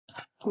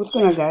What's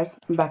going on, guys?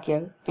 I'm back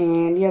here,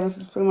 and yeah, this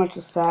is pretty much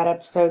a sad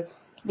episode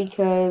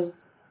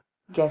because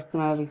you guys can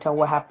already tell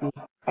what happened.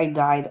 I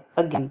died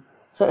again.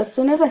 So as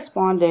soon as I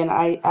spawned in,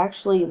 I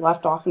actually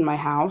left off in my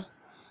house,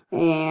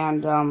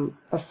 and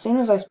as soon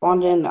as I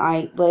spawned in,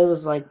 there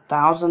was like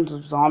thousands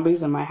of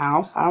zombies in my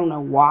house. I don't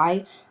know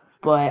why,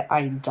 but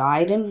I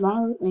died in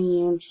that,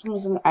 and for some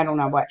reason I don't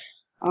know, but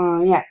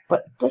yeah.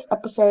 But this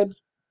episode,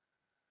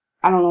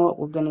 I don't know what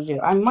we're gonna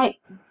do. I might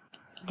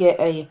get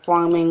a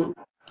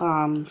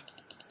um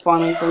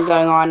farming thing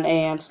going on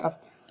and stuff.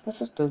 My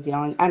sister's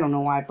yelling. I don't know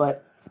why,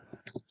 but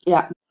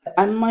yeah,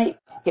 I might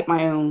get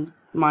my own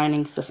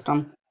mining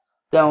system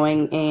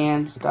going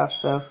and stuff.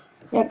 So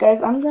yeah,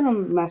 guys, I'm gonna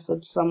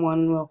message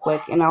someone real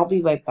quick and I'll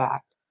be right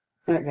back.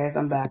 Alright, guys,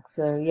 I'm back.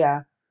 So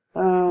yeah,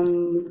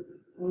 um,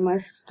 my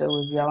sister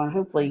was yelling.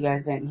 Hopefully, you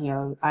guys didn't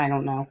hear. I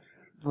don't know,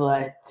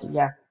 but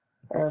yeah.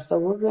 So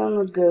we're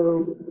gonna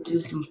go do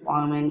some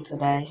farming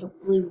today.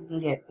 Hopefully, we can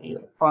get a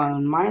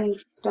farm mining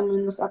system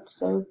in this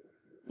episode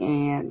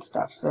and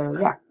stuff. So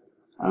yeah,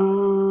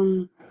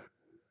 um,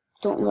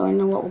 don't really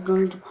know what we're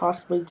going to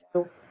possibly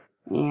do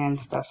and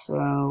stuff.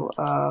 So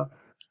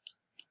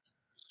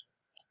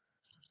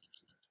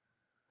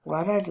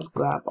why did I just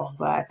grab all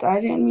that? I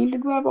didn't mean to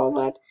grab all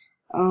that.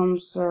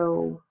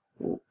 So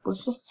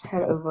let's just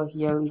head over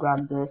here and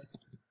grab this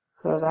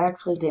because I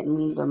actually didn't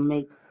mean to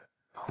make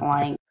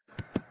plank.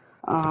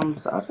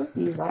 So I'll just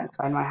use that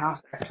inside my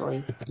house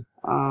actually.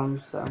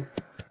 So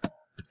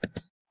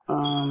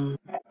um,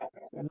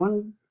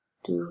 1,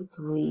 2,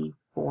 3,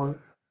 4,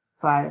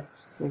 5,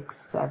 6,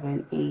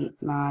 7, 8,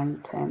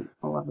 9, 10,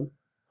 11,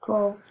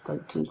 12,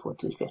 13,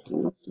 14,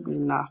 15. That should be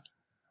enough.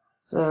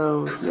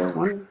 So here,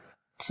 1,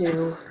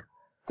 2,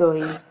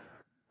 3,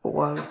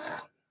 4,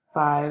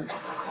 5,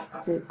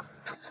 6,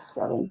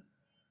 7,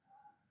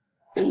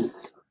 8,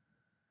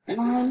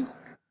 9,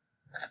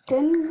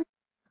 10,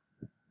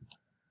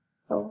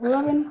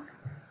 11,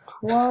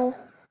 12,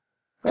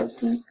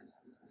 13,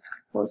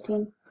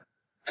 14,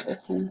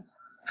 15,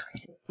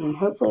 16.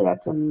 Hopefully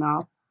that's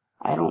enough.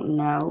 I don't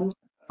know.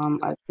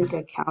 I think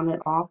I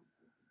counted off.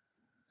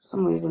 For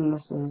some reason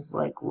this is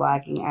like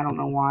lagging. I don't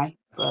know why,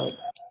 but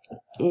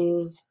it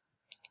is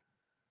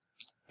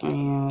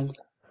and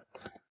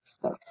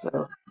stuff.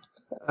 So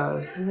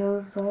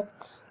here's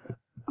that.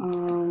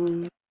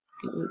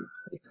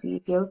 Let's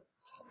see here.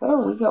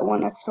 Oh, we got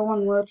one extra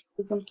one which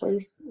we can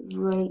place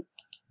right.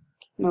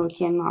 No, we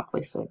cannot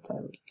place right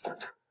there.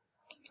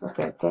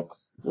 Okay,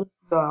 that's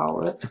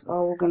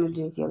all we're gonna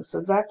do here.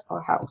 So that's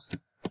our house.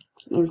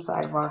 It's the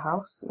inside of our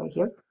house right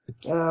here.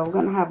 We're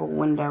gonna have a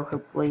window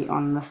hopefully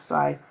on this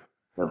side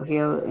over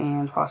here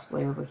and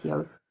possibly over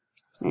here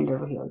and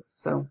over here.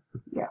 So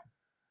yeah.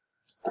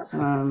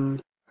 There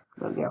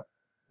we go.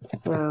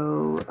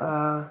 So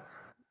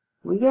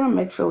we gotta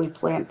make sure we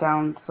plant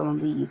down some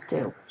of these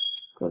too.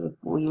 Because if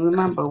we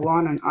remember, we're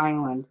on an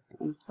island,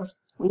 and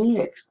plus we need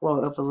to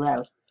explore over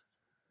there.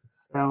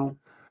 So,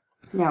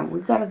 yeah, we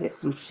gotta get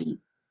some sheep.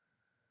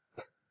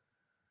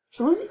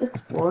 Should we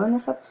explore in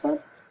this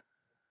episode?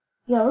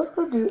 Yeah, let's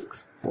go do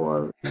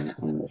explore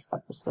in this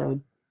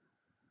episode.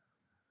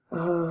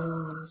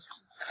 Uh,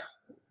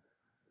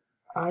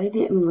 I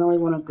didn't really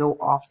want to go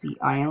off the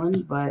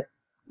island, but,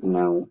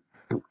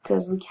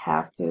 because we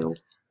have to,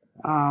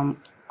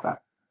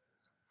 crap.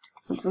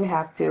 Since we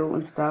have to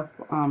and stuff,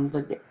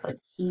 to get, like,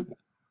 sheep,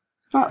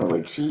 it's not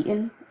really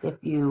cheating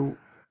if you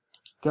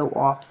go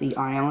off the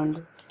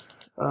island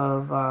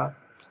of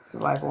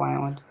Survival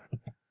Island.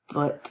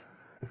 But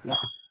yeah,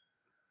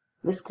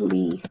 this can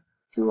be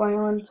 2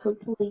 islands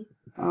hopefully.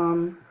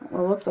 Well,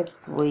 it looks like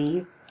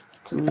 3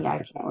 to me. I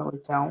can't really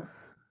tell.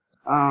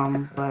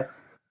 But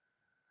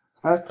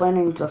I was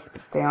planning just to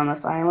stay on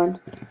this island,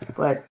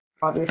 but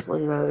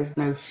obviously there is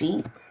no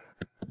sheep,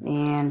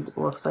 and it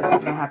looks like we're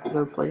gonna have to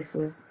go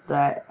places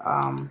that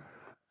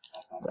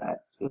that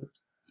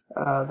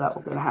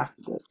we're gonna have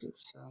to go to.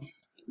 So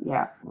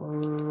yeah,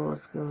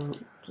 let's go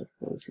just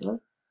those here.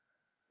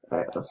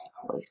 Alright, let's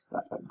place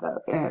that like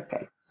that.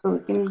 Okay, so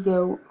we can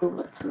go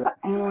over to the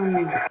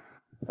island.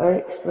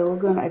 Alright, so we're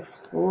gonna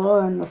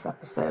explore in this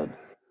episode.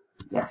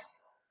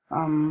 Yes.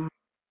 Alright,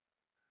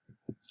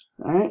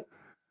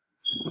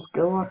 let's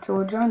go off to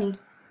our journey.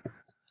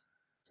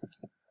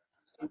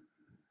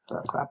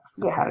 Oh crap, I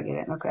forget how to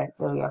get in. Okay,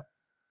 there we go.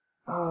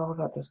 Oh, look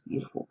at this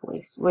beautiful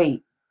place.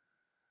 Wait.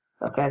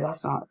 Okay,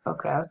 that's not.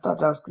 Okay, I thought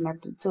that was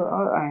connected to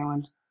our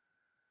island.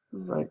 I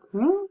was like,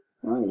 Wait,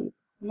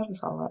 I never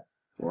saw that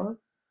before.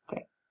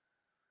 Okay,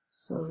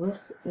 so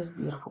this is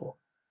beautiful.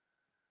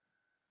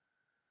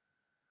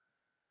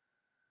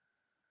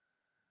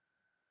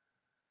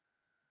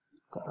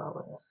 Look at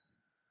all this.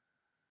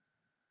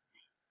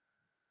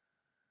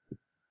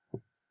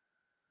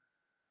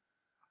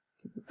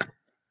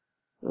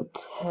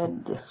 Let's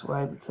head this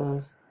way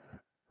because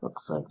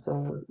looks like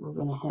we're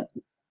gonna hit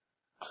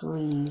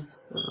trees.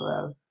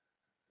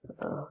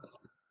 Uh,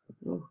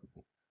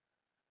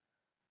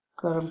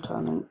 God, I'm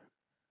turning.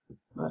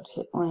 About to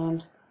hit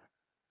land.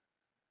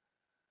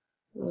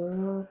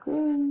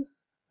 Okay,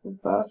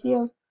 about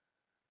here.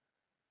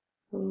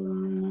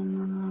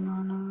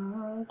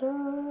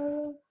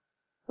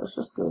 Let's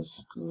just go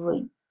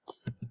straight.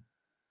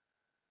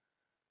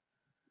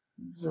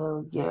 There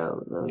we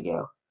go. There we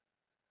go.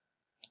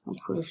 I'm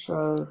pretty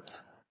sure.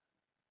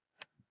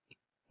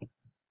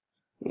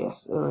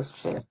 Yes, it was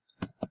shift.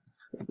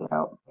 Figure it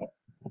out. Okay.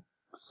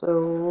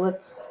 So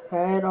let's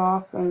head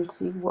off and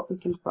see what we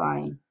can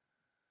find.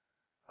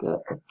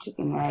 Got a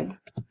chicken egg.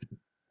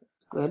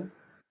 That's good.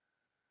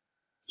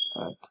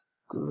 That's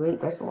great.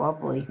 That's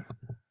lovely.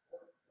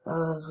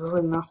 There's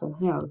really nothing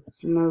here.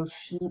 There's no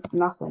sheep,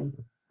 nothing.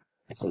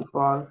 So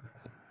far.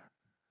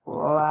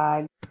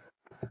 Lag.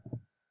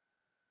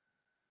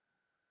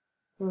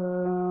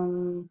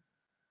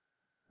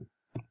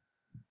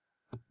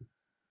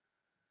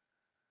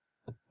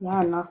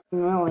 Yeah,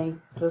 nothing really.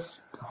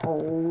 Just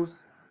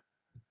holes.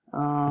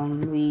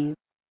 These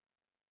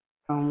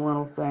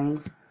little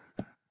things.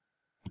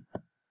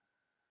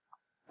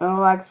 Oh,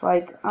 lag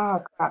spike.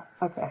 Oh crap.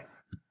 Okay.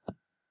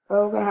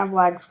 Oh, we're gonna have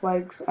lag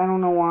spikes. I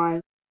don't know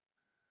why.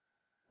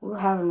 We're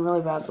having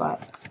really bad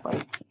lag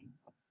spikes.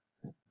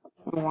 I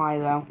don't know why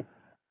though.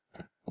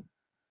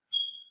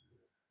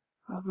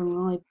 Having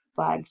really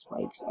lag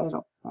spikes. I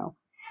don't know.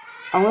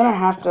 I'm gonna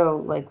have to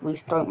like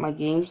restart my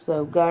game.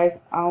 So guys,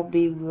 I'll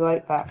be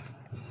right back.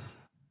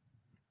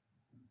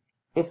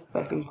 If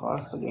I can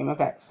pause the game.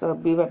 Okay, so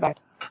be right back.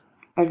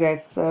 Okay,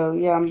 so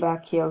yeah, I'm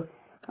back here.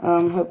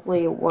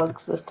 Hopefully it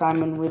works this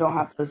time and we don't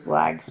have those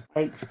lag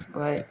spikes,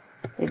 but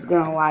it's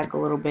gonna lag a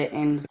little bit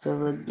into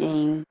the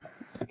game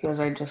because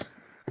I just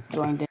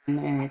joined in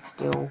and it's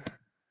still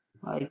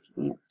like,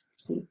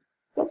 see,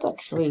 look at that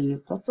tree.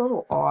 That's a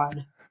little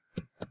odd.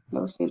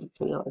 Never seen a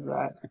tree like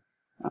that.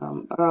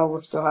 Oh,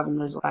 we're still having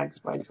those lag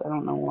spikes. I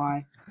don't know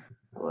why,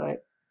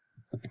 but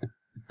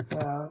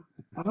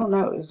I don't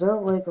know. Is there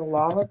like a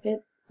lava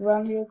pit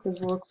around here?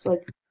 Because it looks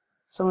like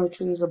some of the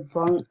trees are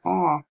burnt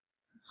off.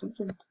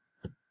 Something's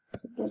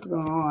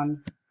going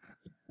on.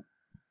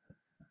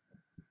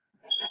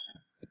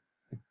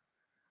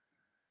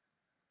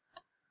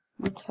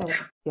 Let's head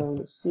go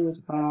see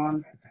what's going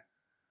on.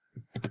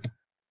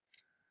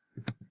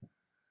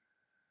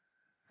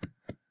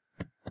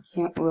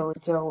 Can't really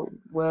tell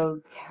where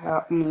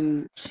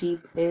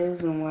sheep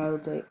is and where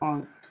they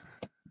aren't.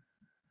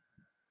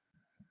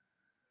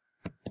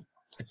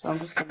 So I'm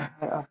just gonna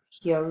head up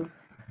here.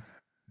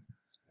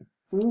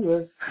 Ooh,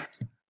 there's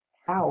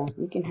cows.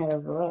 We can head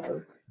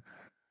over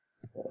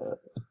there.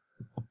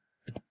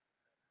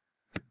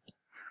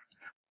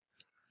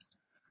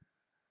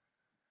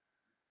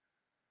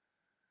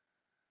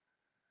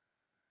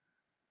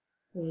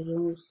 I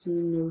don't see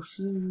no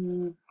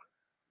sheep.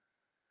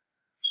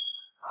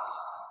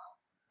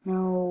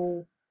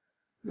 No,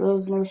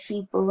 there's no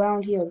sheep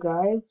around here,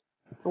 guys.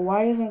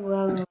 Why isn't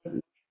there?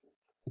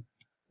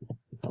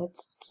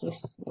 That's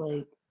just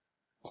like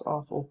it's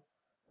awful.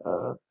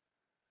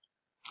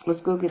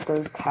 Let's go get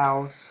those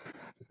cows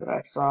that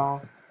I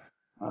saw.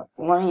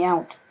 Let me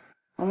out.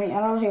 Let me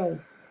out of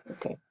here.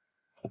 Okay.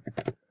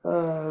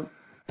 I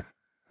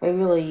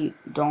really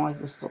don't like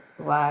this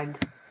lag.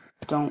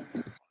 Don't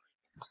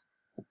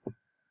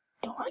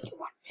like it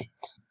one bit.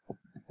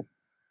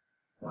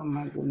 Oh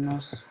my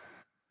goodness.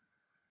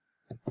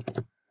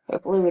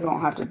 Hopefully we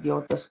don't have to deal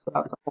with this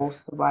throughout the whole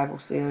survival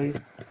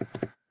series.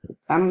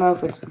 I don't know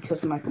if it's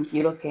because my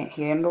computer can't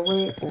handle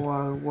it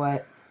or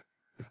what,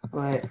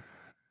 but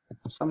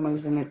for some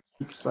reason it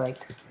keeps like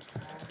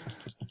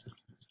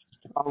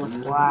all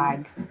this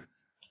lag.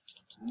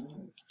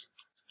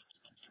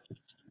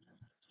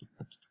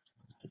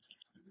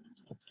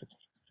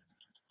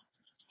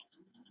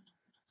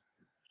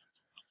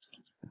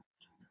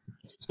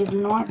 He's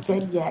not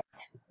dead yet.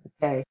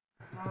 Okay.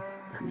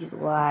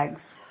 These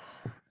lags.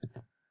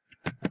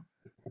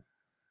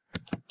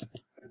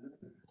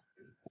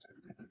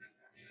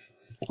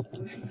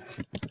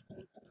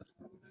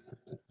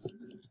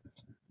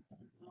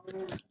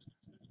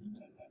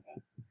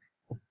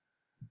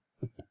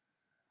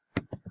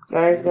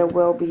 Guys, there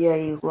will be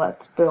a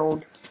Let's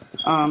Build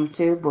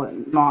too, but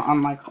not on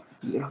my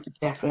computer.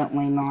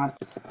 Definitely not.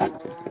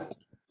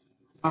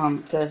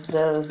 Because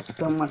there's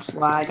so much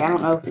lag. I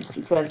don't know if it's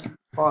because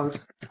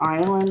Paul's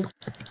Island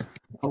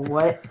or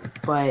what,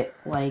 but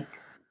like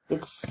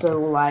it's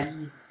so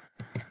laggy.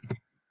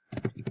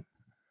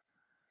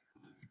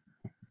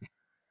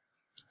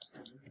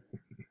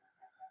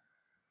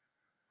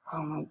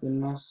 Oh my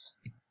goodness.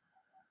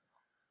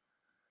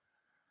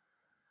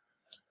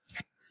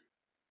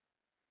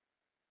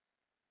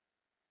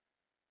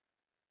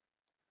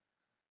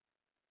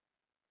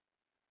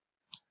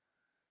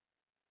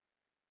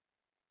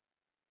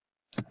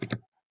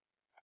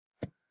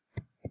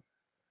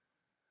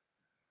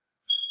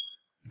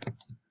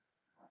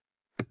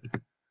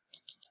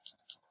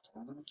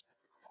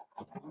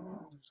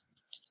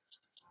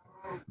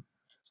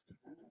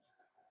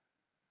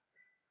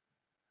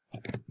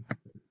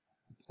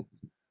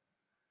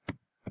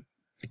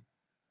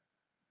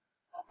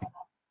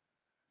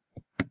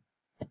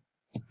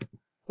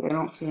 I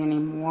don't see any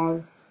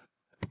more.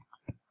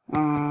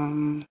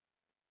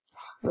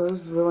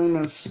 There's really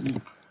no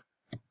sheep.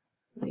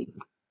 Like,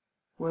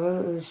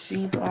 where is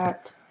sheep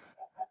at?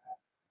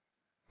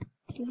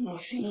 There's no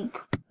sheep.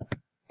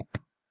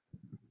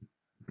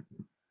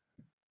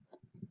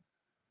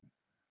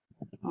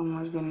 Oh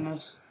my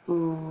goodness.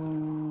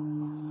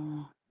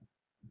 Ooh.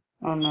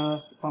 Oh no,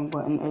 that's the wrong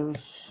button. It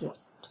was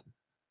shift.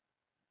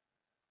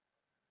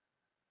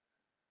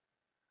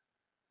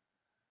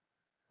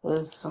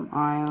 There's some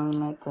iron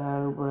right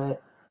there,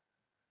 but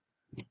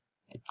it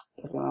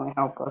doesn't really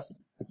help us.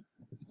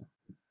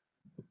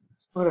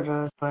 It's what it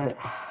does, but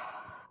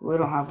we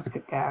don't have a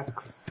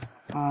pickaxe.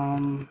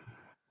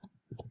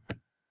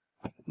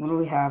 What do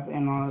we have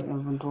in our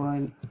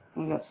inventory?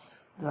 I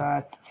guess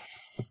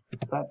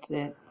that's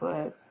it,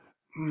 but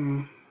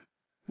we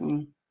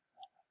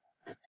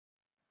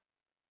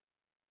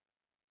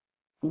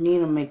need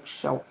to make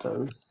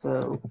shelters,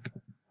 so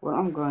what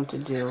I'm going to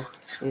do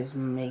is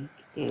make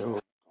a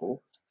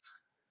little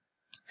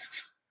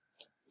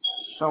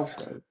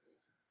shelter.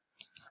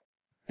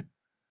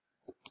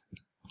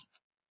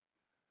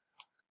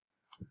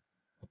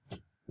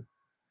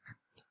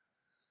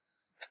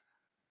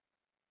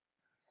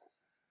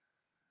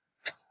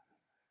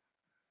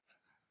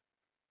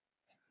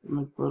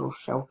 Make a little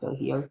shelter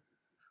here.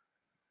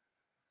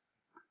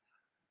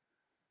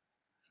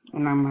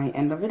 And I might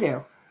end the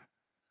video.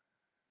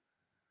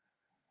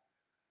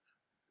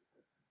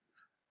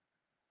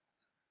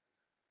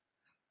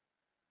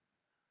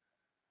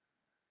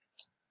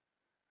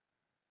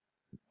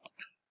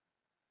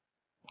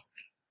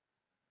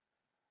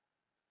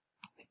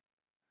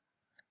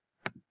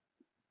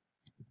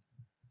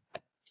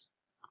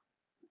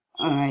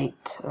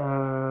 Alright,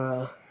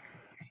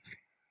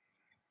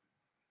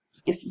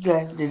 if you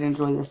guys did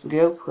enjoy this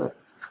video, put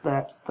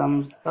that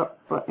thumbs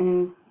up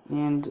button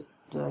and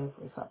did I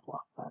press that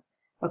block that?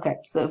 Okay,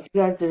 so if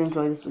you guys did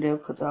enjoy this video,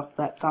 put up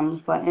that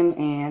thumbs button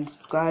and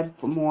subscribe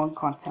for more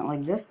content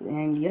like this.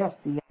 And yeah,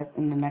 see you guys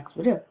in the next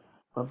video.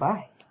 Bye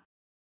bye.